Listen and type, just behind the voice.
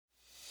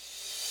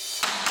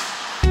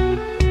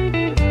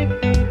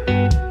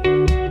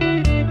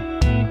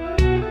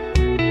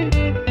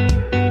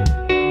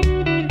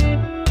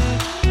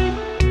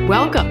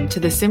to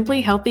the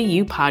Simply Healthy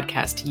You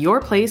podcast, your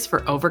place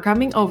for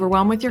overcoming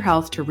overwhelm with your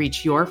health to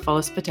reach your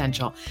fullest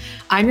potential.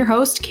 I'm your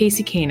host,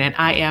 Casey Kane, and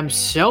I am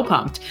so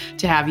pumped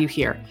to have you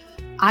here.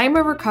 I'm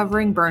a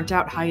recovering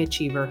burnt-out high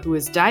achiever who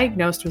was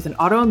diagnosed with an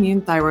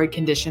autoimmune thyroid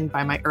condition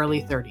by my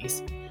early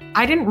 30s.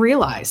 I didn't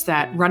realize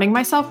that running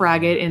myself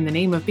ragged in the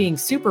name of being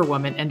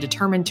superwoman and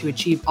determined to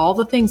achieve all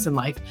the things in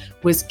life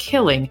was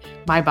killing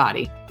my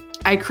body.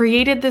 I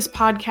created this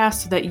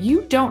podcast so that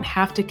you don't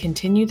have to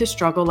continue the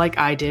struggle like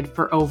I did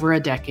for over a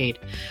decade.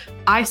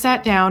 I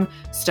sat down,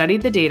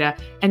 studied the data,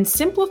 and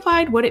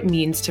simplified what it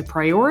means to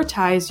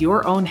prioritize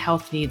your own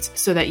health needs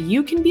so that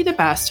you can be the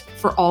best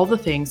for all the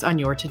things on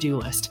your to-do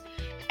list.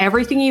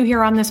 Everything you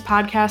hear on this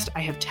podcast,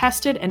 I have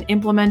tested and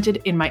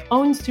implemented in my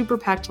own super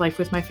packed life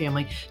with my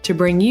family to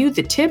bring you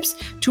the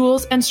tips,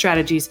 tools, and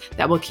strategies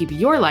that will keep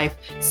your life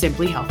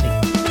simply healthy.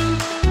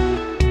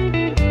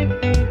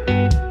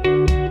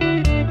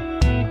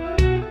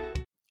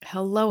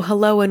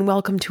 Hello, and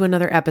welcome to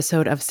another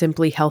episode of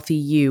Simply Healthy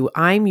You.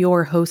 I'm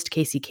your host,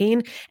 Casey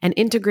Kane, an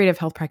integrative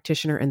health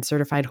practitioner and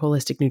certified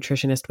holistic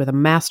nutritionist with a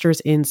master's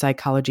in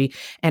psychology,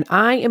 and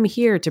I am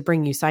here to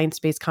bring you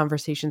science-based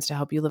conversations to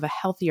help you live a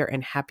healthier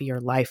and happier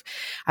life.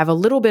 I have a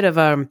little bit of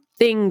a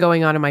thing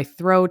going on in my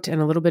throat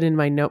and a little bit in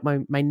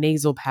my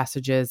nasal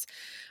passages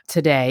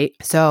today.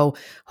 So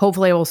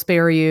hopefully I will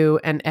spare you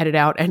and edit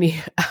out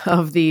any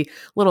of the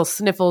little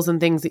sniffles and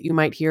things that you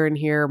might hear in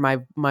here.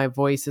 My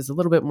voice is a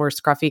little bit more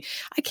scruffy.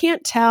 I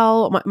can't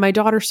tell. My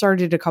daughter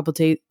started a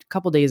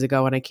couple days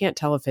ago, and I can't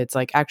tell if it's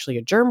like actually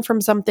a germ from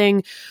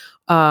something,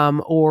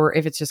 or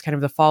if it's just kind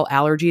of the fall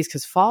allergies,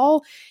 because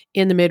fall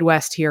in the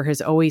Midwest here has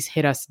always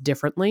hit us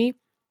differently.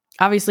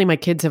 Obviously, my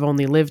kids have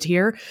only lived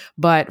here,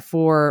 but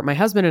for my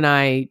husband and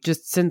I,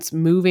 just since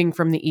moving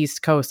from the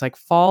East Coast, like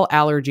fall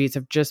allergies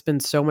have just been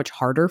so much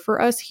harder for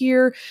us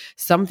here.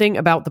 Something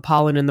about the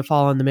pollen in the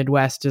fall in the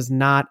Midwest does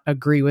not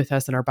agree with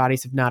us, and our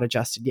bodies have not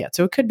adjusted yet.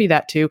 So it could be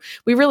that too.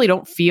 We really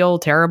don't feel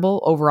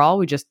terrible overall.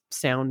 We just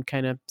sound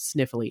kind of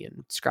sniffly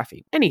and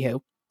scruffy.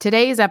 Anywho.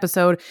 Today's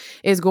episode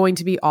is going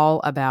to be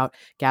all about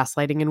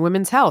gaslighting in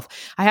women's health.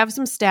 I have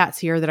some stats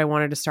here that I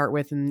wanted to start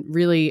with. And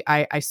really,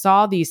 I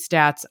saw these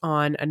stats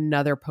on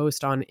another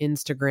post on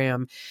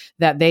Instagram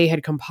that they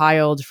had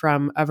compiled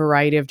from a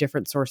variety of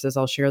different sources.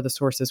 I'll share the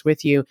sources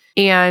with you.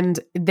 And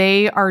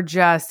they are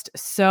just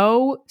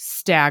so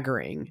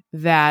staggering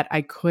that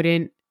I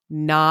couldn't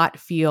not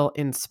feel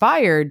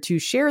inspired to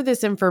share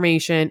this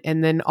information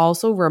and then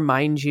also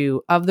remind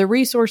you of the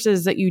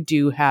resources that you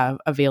do have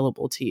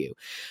available to you.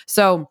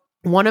 So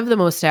one of the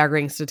most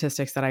staggering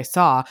statistics that I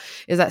saw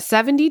is that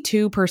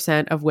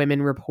 72% of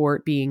women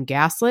report being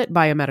gaslit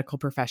by a medical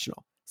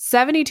professional.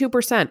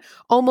 72%,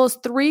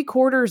 almost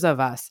 3/4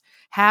 of us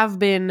have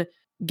been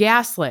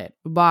gaslit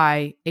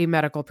by a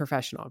medical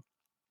professional.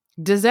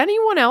 Does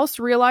anyone else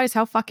realize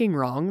how fucking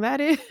wrong that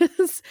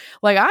is?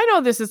 Like, I know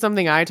this is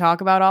something I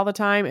talk about all the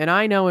time, and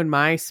I know in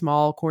my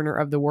small corner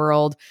of the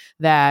world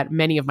that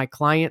many of my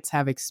clients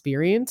have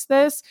experienced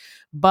this,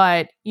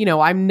 but you know,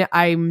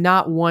 I'm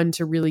not one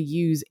to really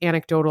use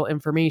anecdotal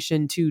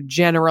information to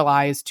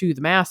generalize to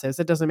the masses.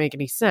 It doesn't make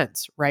any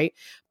sense, right?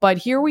 But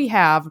here we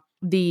have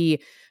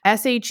the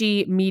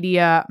SHE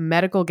Media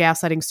Medical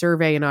Gaslighting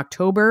Survey in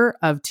October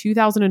of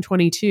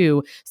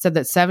 2022 said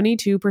that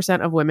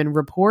 72% of women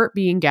report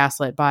being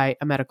gaslit by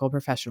a medical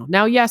professional.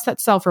 Now, yes,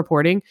 that's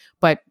self-reporting,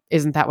 but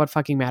isn't that what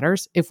fucking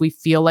matters? If we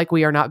feel like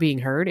we are not being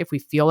heard, if we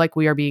feel like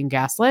we are being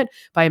gaslit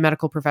by a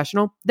medical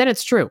professional, then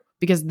it's true,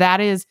 because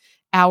that is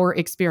our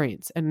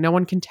experience. And no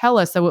one can tell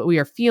us that what we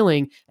are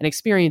feeling and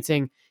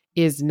experiencing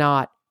is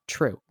not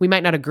true. We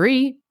might not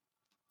agree,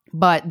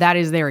 but that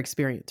is their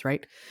experience,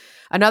 right?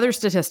 Another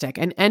statistic,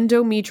 an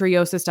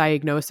endometriosis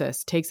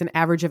diagnosis takes an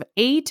average of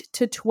 8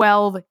 to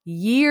 12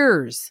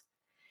 years.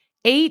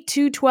 8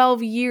 to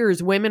 12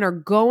 years, women are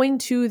going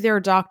to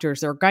their doctors,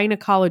 their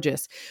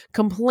gynecologists,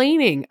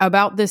 complaining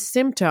about the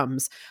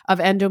symptoms of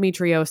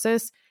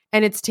endometriosis,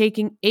 and it's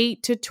taking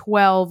 8 to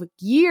 12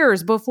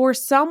 years before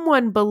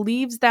someone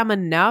believes them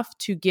enough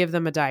to give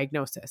them a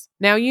diagnosis.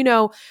 Now, you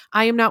know,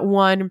 I am not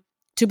one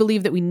to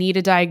believe that we need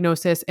a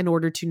diagnosis in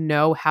order to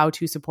know how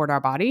to support our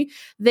body.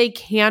 They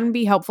can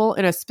be helpful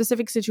in a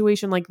specific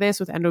situation like this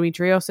with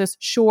endometriosis.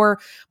 Sure.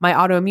 My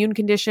autoimmune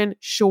condition,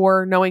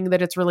 sure. Knowing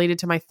that it's related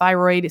to my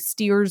thyroid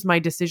steers my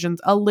decisions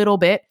a little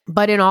bit.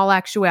 But in all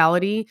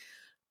actuality,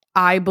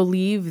 I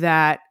believe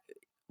that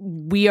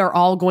we are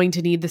all going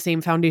to need the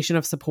same foundation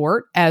of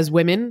support. As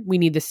women, we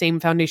need the same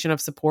foundation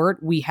of support.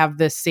 We have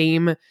the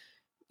same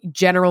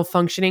general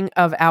functioning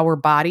of our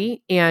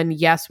body. And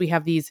yes, we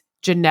have these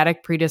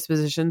genetic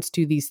predispositions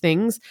to these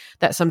things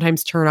that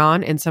sometimes turn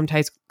on and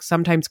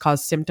sometimes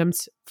cause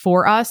symptoms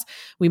for us.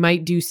 We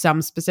might do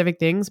some specific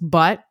things,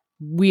 but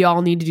we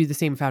all need to do the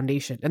same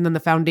foundation. And then the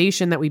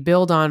foundation that we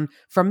build on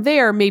from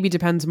there maybe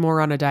depends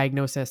more on a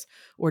diagnosis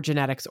or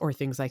genetics or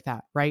things like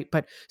that, right?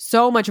 But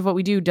so much of what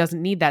we do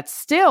doesn't need that.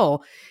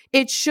 Still,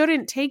 it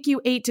shouldn't take you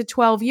 8 to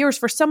 12 years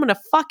for someone to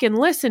fucking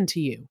listen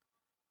to you,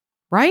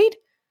 right?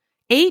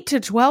 8 to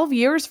 12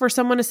 years for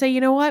someone to say,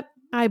 you know what?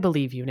 I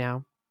believe you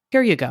now.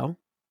 Here you go.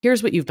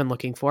 Here's what you've been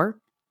looking for.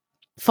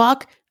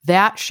 Fuck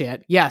that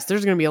shit. Yes,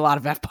 there's going to be a lot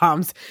of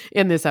F-bombs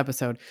in this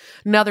episode.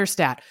 Another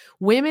stat.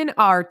 Women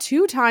are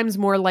 2 times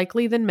more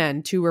likely than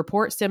men to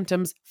report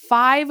symptoms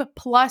 5+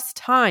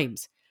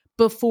 times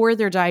before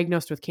they're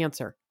diagnosed with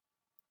cancer.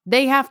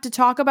 They have to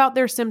talk about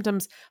their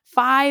symptoms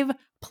 5+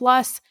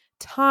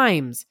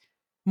 times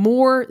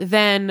more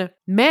than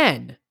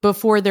men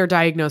before they're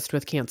diagnosed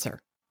with cancer.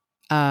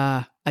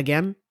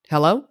 Again,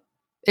 hello?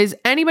 Is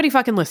anybody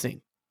fucking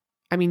listening?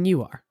 I mean,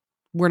 you are.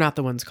 We're not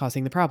the ones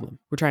causing the problem.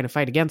 We're trying to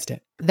fight against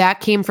it. That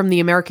came from the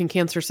American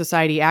Cancer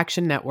Society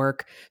Action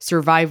Network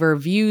Survivor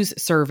Views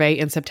survey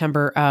in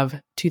September of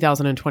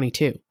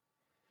 2022.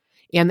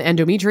 And the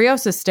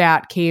endometriosis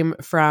stat came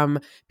from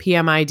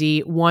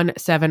PMID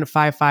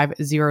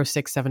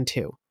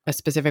 17550672, a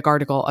specific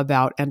article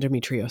about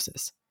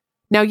endometriosis.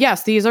 Now,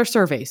 yes, these are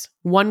surveys.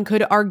 One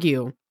could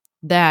argue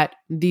that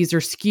these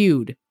are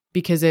skewed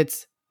because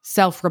it's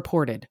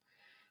self-reported.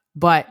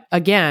 But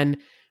again,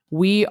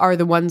 we are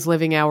the ones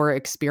living our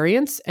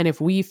experience. And if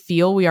we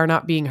feel we are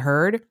not being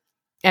heard,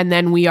 and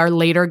then we are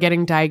later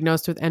getting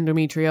diagnosed with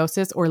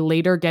endometriosis or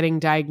later getting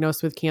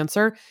diagnosed with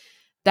cancer,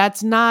 that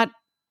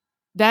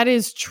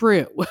is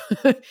true.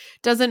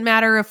 Doesn't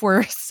matter if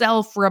we're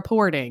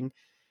self-reporting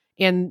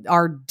and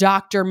our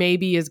doctor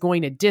maybe is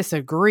going to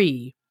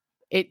disagree.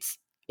 It's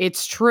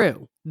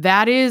true.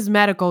 That is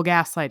medical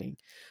gaslighting.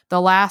 The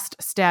last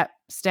stat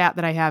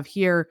that I have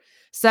here,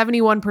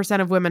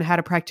 71% of women had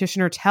a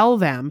practitioner tell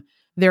them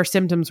their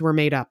symptoms were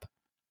made up.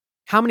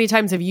 How many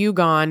times have you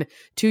gone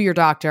to your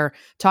doctor,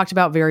 talked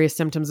about various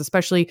symptoms,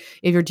 especially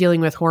if you're dealing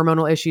with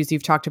hormonal issues?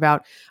 You've talked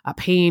about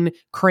pain,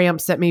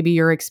 cramps that maybe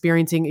you're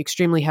experiencing,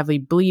 extremely heavily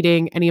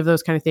bleeding, any of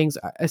those kind of things.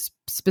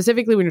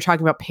 Specifically, when you're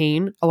talking about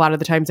pain, a lot of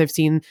the times I've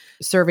seen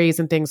surveys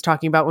and things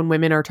talking about when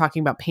women are talking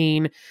about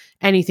pain,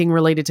 anything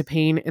related to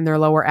pain in their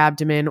lower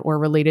abdomen or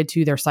related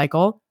to their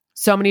cycle.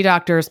 So many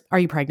doctors, are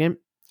you pregnant?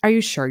 Are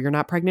you sure you're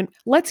not pregnant?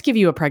 Let's give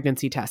you a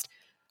pregnancy test.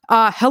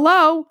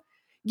 Hello?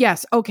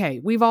 Yes.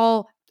 Okay.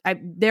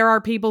 There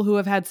are people who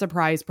have had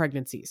surprise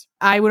pregnancies.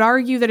 I would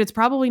argue that it's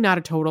probably not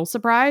a total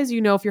surprise,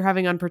 if you're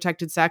having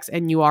unprotected sex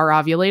and you are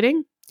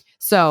ovulating.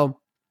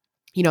 So,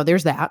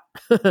 there's that.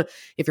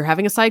 If you're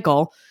having a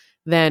cycle,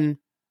 then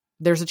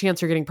there's a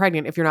chance you're getting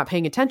pregnant. If you're not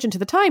paying attention to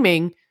the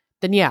timing,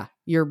 then yeah,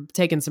 you're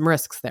taking some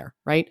risks there,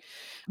 right?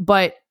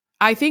 But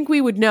I think we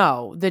would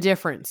know the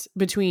difference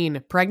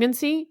between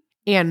pregnancy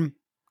and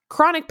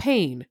chronic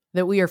pain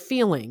that we are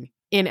feeling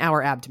in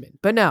our abdomen.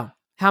 But no.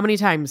 How many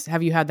times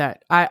have you had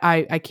that?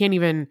 I can't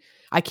even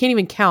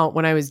count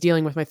when I was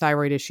dealing with my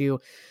thyroid issue.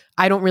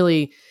 I don't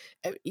really,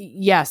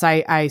 yes,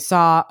 I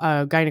saw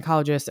a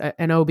gynecologist,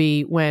 an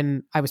OB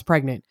when I was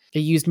pregnant. I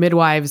used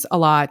midwives a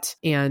lot.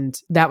 And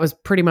that was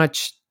pretty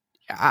much,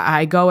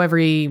 I go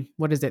every,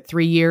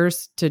 3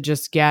 years to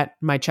just get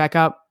my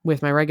checkup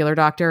with my regular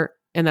doctor.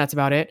 And that's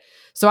about it.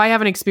 So I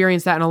haven't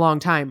experienced that in a long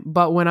time.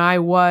 But when I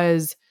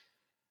was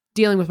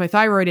dealing with my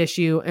thyroid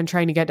issue and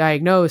trying to get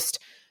diagnosed,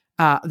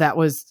 that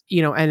was,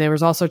 and there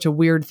was all sorts of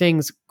weird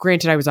things.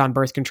 Granted, I was on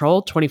birth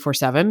control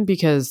 24/7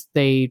 because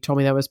they told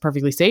me that was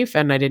perfectly safe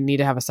and I didn't need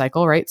to have a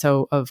cycle, right?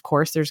 So of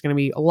course, there's going to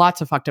be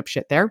lots of fucked up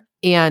shit there.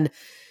 And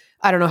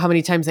I don't know how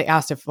many times they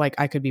asked if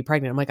I could be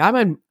pregnant. I'm like,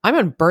 I'm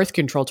on birth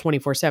control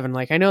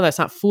 24/7. I know that's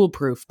not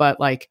foolproof, but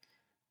it's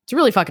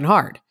really fucking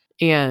hard.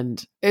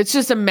 And it's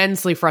just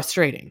immensely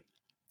frustrating,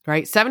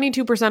 right?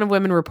 72% of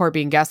women report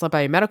being gaslit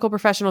by a medical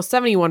professional.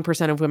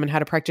 71% of women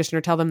had a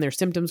practitioner tell them their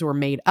symptoms were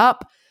made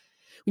up.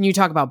 When you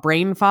talk about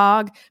brain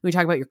fog, when we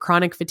talk about your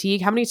chronic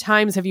fatigue, how many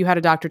times have you had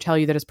a doctor tell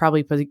you that it's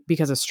probably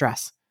because of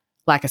stress,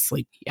 lack of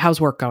sleep? How's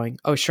work going?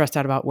 Oh, stressed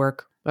out about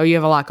work. Oh, you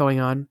have a lot going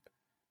on.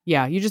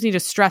 Yeah, you just need to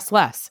stress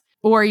less.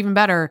 Or even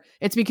better,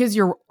 it's because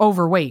you're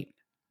overweight,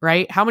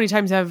 right? How many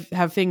times have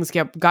things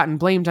gotten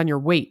blamed on your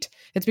weight?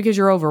 It's because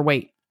you're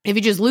overweight. If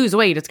you just lose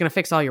weight, it's going to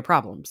fix all your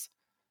problems.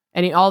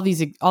 And all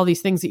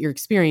these things that you're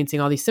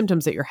experiencing, all these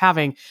symptoms that you're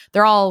having,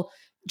 they're all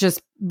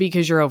just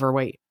because you're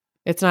overweight.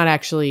 It's not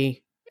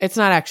actually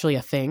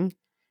a thing.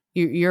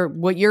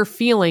 What you're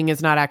feeling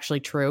is not actually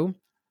true.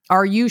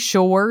 Are you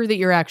sure that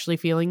you're actually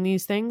feeling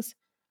these things?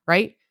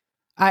 Right?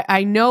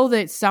 I know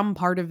that some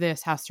part of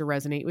this has to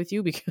resonate with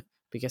you because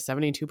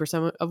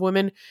 72% of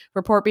women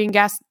report being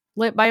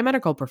gaslit by a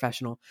medical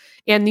professional.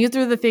 And these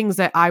are the things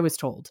that I was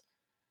told.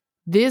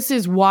 This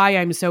is why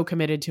I'm so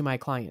committed to my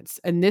clients.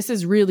 And this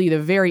is really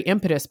the very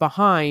impetus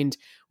behind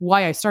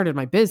why I started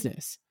my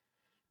business.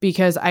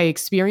 Because I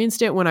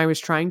experienced it when I was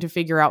trying to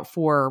figure out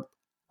for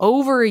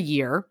over a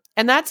year.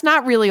 And that's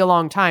not really a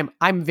long time.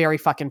 I'm very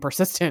fucking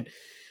persistent.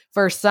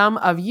 For some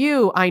of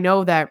you, I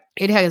know that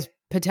it has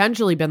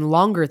potentially been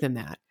longer than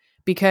that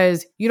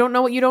because you don't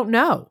know what you don't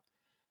know.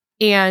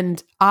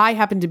 And I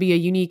happen to be a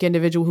unique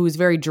individual who is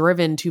very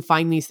driven to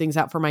find these things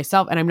out for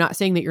myself. And I'm not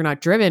saying that you're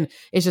not driven.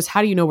 It's just,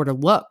 how do you know where to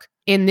look?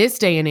 In this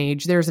day and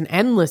age, there's an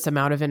endless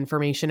amount of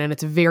information and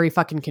it's very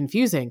fucking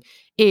confusing.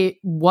 It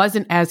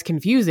wasn't as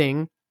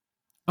confusing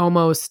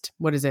almost,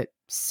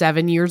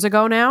 7 years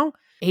ago now?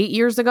 8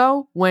 years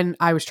ago when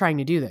I was trying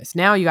to do this.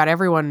 Now you got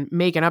everyone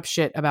making up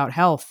shit about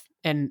health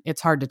and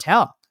it's hard to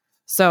tell.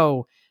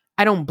 So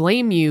I don't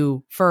blame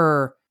you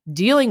for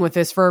dealing with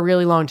this for a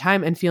really long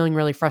time and feeling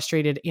really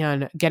frustrated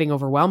and getting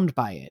overwhelmed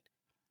by it.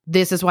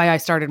 This is why I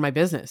started my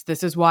business.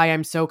 This is why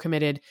I'm so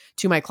committed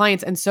to my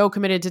clients and so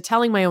committed to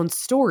telling my own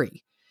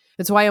story.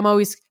 That's why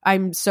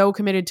I'm so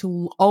committed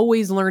to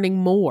always learning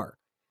more,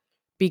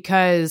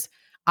 because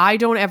I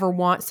don't ever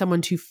want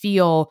someone to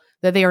feel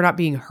that they are not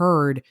being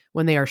heard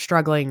when they are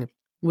struggling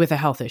with a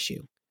health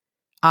issue.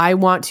 I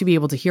want to be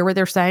able to hear what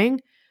they're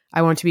saying.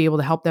 I want to be able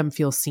to help them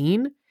feel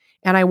seen.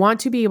 And I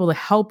want to be able to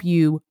help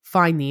you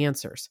find the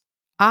answers.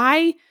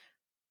 I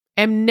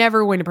am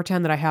never going to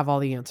pretend that I have all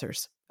the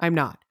answers. I'm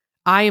not.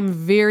 I am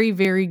very,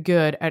 very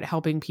good at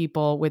helping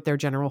people with their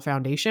general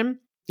foundation.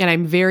 And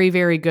I'm very,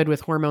 very good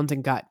with hormones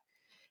and gut.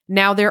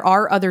 Now, there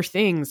are other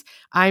things.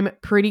 I'm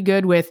pretty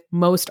good with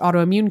most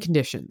autoimmune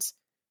conditions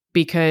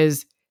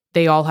because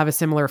they all have a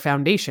similar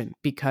foundation,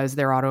 because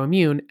they're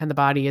autoimmune and the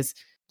body is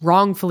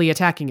wrongfully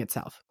attacking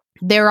itself.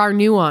 There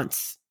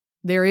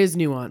is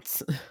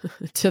nuance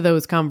to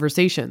those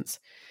conversations.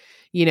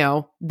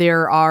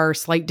 There are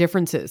slight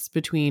differences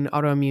between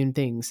autoimmune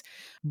things,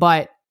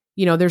 but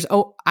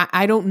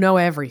I don't know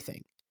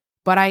everything,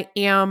 but I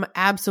am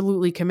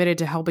absolutely committed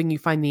to helping you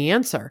find the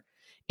answer.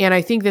 And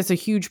I think that's a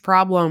huge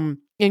problem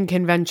in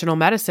conventional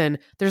medicine.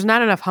 There's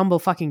not enough humble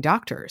fucking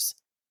doctors.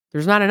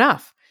 There's not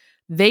enough.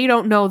 They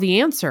don't know the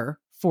answer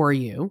for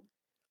you.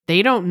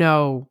 They don't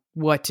know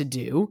what to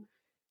do.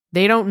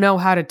 They don't know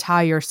how to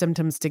tie your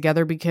symptoms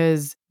together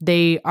because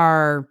they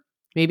are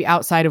maybe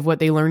outside of what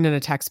they learned in a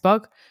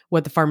textbook,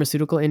 what the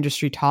pharmaceutical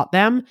industry taught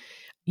them.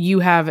 You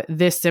have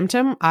this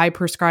symptom, I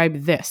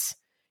prescribe this.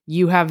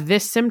 You have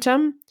this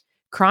symptom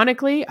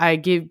chronically, I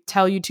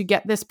tell you to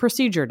get this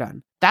procedure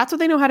done. That's what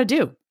they know how to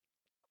do.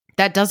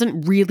 That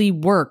doesn't really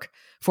work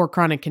for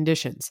chronic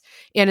conditions.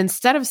 And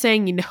instead of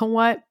saying, you know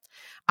what,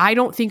 I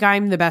don't think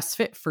I'm the best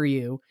fit for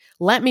you,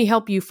 let me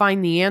help you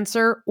find the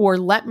answer, or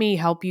let me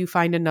help you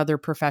find another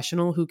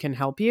professional who can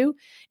help you,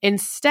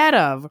 instead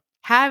of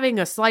having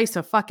a slice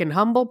of fucking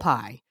humble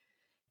pie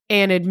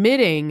and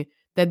admitting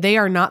that they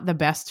are not the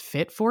best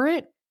fit for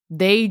it,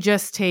 they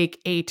just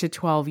take 8 to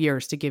 12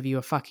 years to give you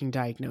a fucking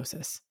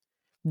diagnosis.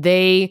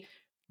 They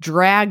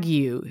drag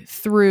you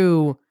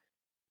through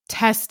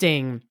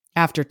testing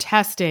after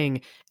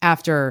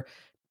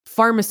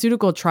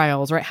pharmaceutical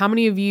trials, right? How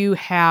many of you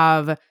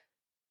have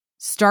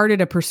started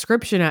a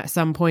prescription at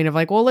some point of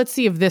like, well, let's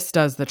see if this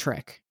does the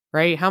trick,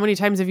 right? How many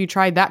times have you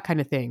tried that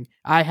kind of thing?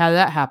 I had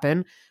that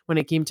happen when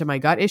it came to my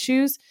gut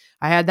issues.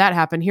 I had that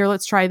happen. Here,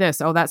 let's try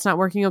this. Oh, that's not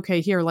working.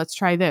 Okay, here, let's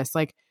try this.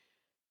 Like,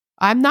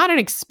 I'm not an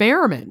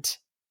experiment.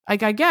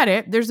 Like, I get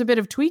it. There's a bit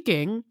of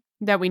tweaking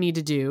that we need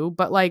to do,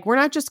 but like, we're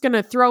not just going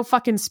to throw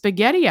fucking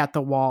spaghetti at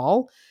the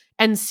wall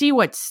and see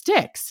what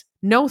sticks.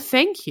 No,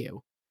 thank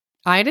you.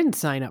 I didn't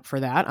sign up for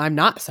that. I'm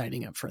not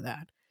signing up for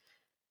that.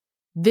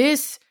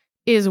 This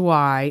is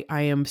why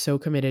I am so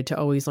committed to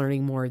always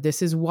learning more.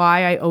 This is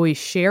why I always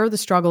share the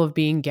struggle of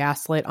being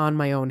gaslit on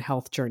my own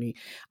health journey.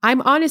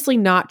 I'm honestly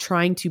not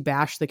trying to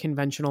bash the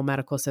conventional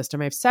medical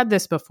system. I've said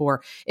this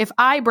before. If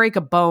I break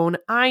a bone,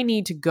 I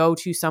need to go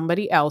to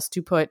somebody else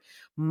to put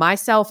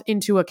myself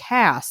into a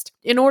cast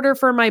in order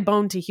for my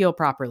bone to heal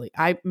properly.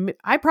 I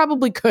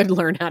probably could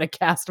learn how to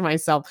cast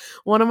myself.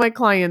 One of my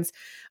clients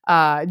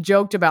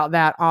joked about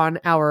that on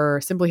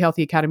our Simply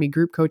Healthy Academy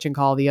group coaching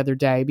call the other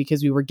day,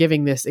 because we were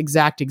giving this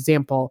exact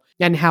example,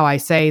 and how I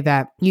say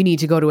that you need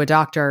to go to a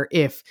doctor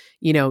if,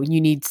 you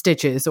need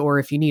stitches or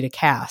if you need a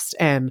cast.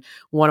 And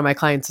one of my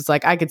clients was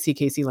like, I could see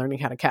Casey learning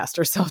how to cast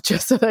herself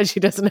just so that she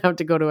doesn't have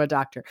to go to a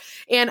doctor.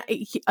 And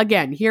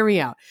again, hear me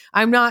out.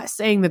 I'm not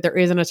saying that there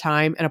isn't a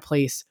time and a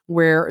place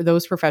where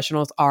those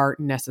professionals are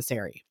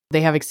necessary.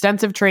 They have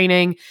extensive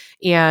training,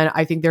 and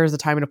I think there is a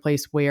time and a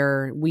place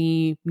where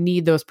we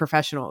need those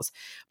professionals.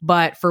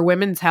 But for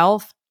women's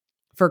health,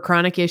 for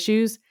chronic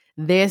issues,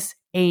 this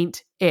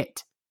ain't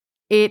it.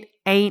 It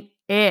ain't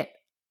it,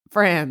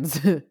 friends.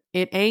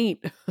 It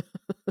ain't.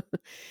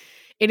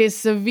 It is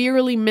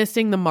severely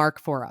missing the mark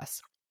for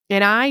us.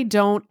 And I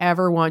don't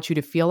ever want you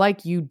to feel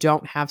like you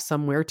don't have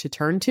somewhere to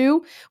turn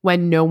to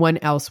when no one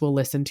else will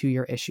listen to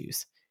your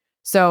issues.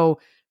 So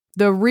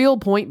the real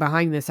point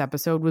behind this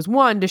episode was,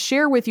 one, to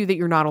share with you that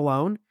you're not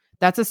alone.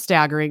 Those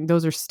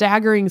are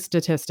staggering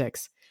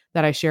statistics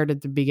that I shared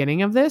at the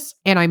beginning of this.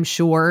 And I'm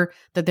sure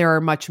that there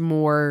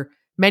are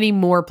many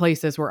more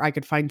places where I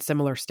could find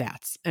similar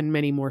stats and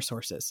many more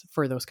sources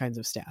for those kinds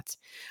of stats.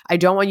 I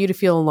don't want you to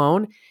feel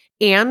alone.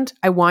 And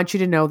I want you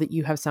to know that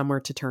you have somewhere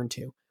to turn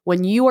to.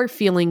 When you are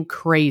feeling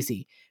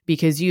crazy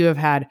because you have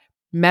had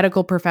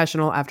medical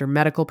professional after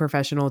medical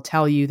professional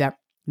tell you that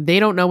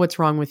they don't know what's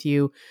wrong with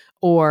you,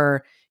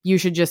 or you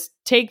should just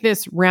take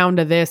this round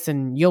of this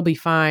and you'll be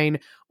fine,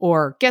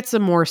 or get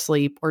some more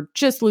sleep, or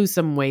just lose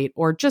some weight,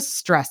 or just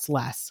stress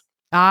less,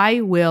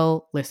 I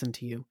will listen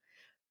to you.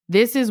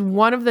 This is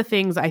one of the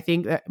things I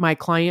think that my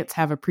clients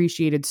have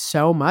appreciated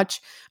so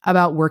much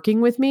about working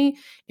with me,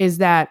 is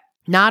that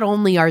not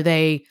only are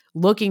they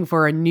looking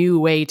for a new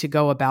way to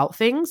go about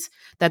things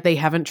that they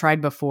haven't tried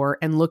before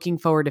and looking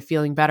forward to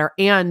feeling better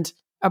and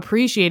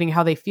appreciating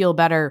how they feel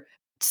better.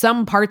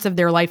 Some parts of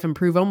their life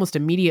improve almost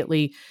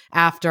immediately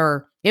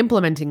after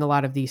implementing a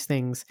lot of these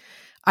things.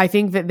 I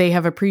think that they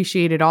have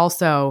appreciated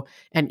also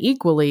and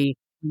equally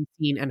being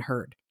seen and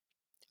heard.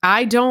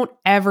 I don't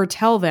ever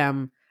tell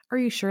them, are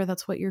you sure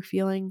that's what you're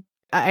feeling?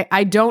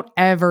 I don't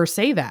ever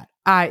say that.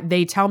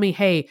 They tell me,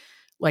 hey,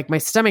 like my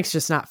stomach's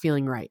just not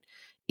feeling right.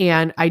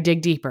 And I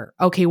dig deeper.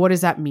 Okay, what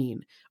does that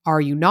mean?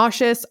 Are you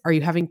nauseous? Are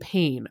you having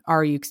pain?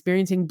 Are you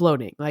experiencing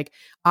bloating? Like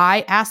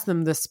I ask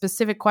them the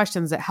specific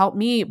questions that help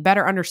me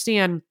better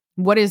understand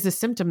what is the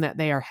symptom that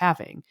they are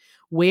having?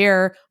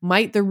 Where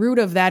might the root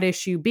of that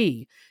issue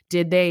be?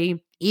 Did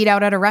they eat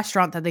out at a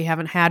restaurant that they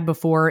haven't had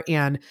before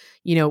and,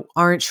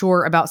 aren't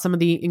sure about some of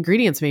the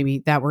ingredients maybe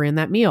that were in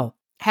that meal?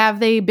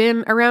 Have they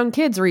been around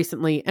kids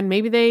recently and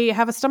maybe they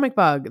have a stomach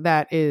bug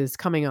that is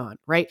coming on,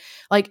 right?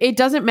 Like it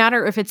doesn't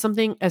matter if it's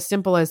something as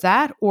simple as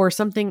that or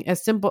something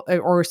as simple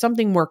or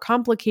something more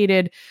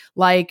complicated,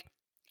 like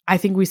I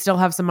think we still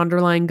have some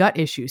underlying gut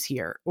issues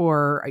here,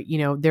 or,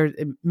 there,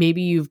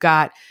 maybe you've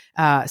got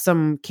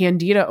some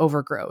candida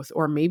overgrowth,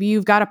 or maybe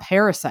you've got a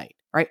parasite,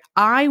 right?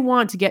 I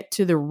want to get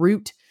to the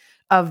root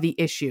of the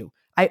issue.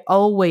 I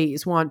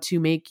always want to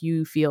make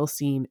you feel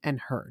seen and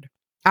heard.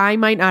 I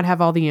might not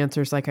have all the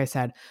answers, like I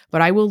said,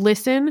 but I will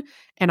listen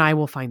and I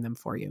will find them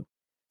for you.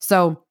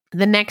 So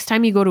the next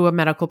time you go to a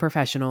medical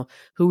professional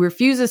who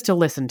refuses to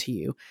listen to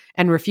you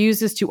and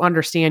refuses to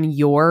understand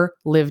your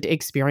lived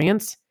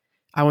experience,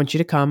 I want you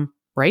to come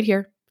right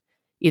here,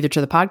 either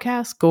to the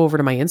podcast, go over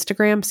to my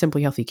Instagram,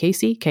 Simply Healthy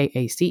Casey,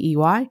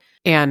 Kacey,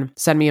 and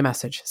send me a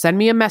message. Send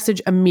me a message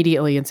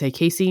immediately and say,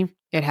 Casey,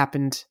 it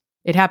happened.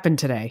 It happened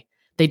today.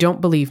 They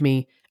don't believe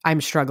me.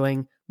 I'm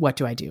struggling. What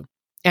do I do?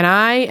 And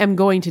I am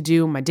going to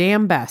do my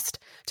damn best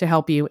to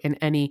help you in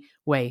any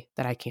way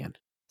that I can.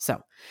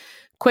 So,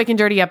 quick and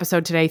dirty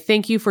episode today.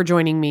 Thank you for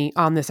joining me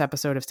on this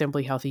episode of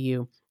Simply Healthy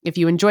You. If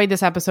you enjoyed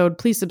this episode,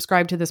 please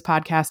subscribe to this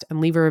podcast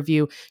and leave a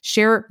review.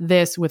 Share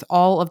this with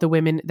all of the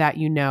women that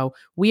you know.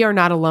 We are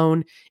not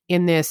alone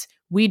in this.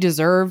 We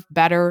deserve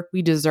better.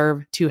 We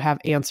deserve to have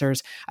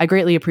answers. I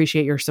greatly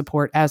appreciate your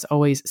support. As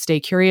always, stay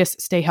curious,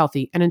 stay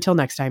healthy, and until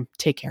next time,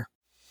 take care.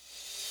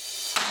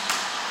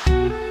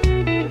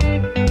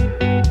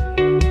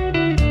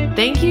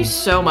 Thank you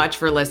so much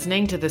for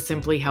listening to the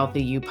Simply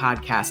Healthy You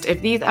podcast.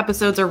 If these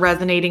episodes are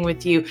resonating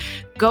with you,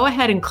 go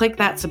ahead and click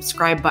that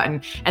subscribe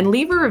button and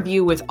leave a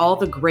review with all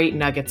the great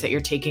nuggets that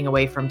you're taking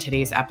away from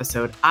today's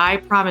episode. I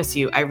promise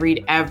you, I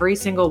read every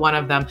single one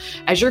of them,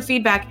 as your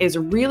feedback is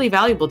really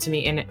valuable to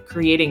me in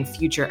creating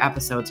future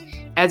episodes.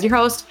 As your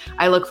host,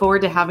 I look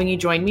forward to having you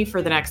join me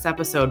for the next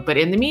episode. But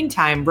in the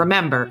meantime,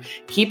 remember,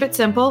 keep it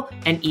simple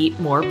and eat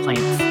more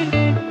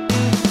plants.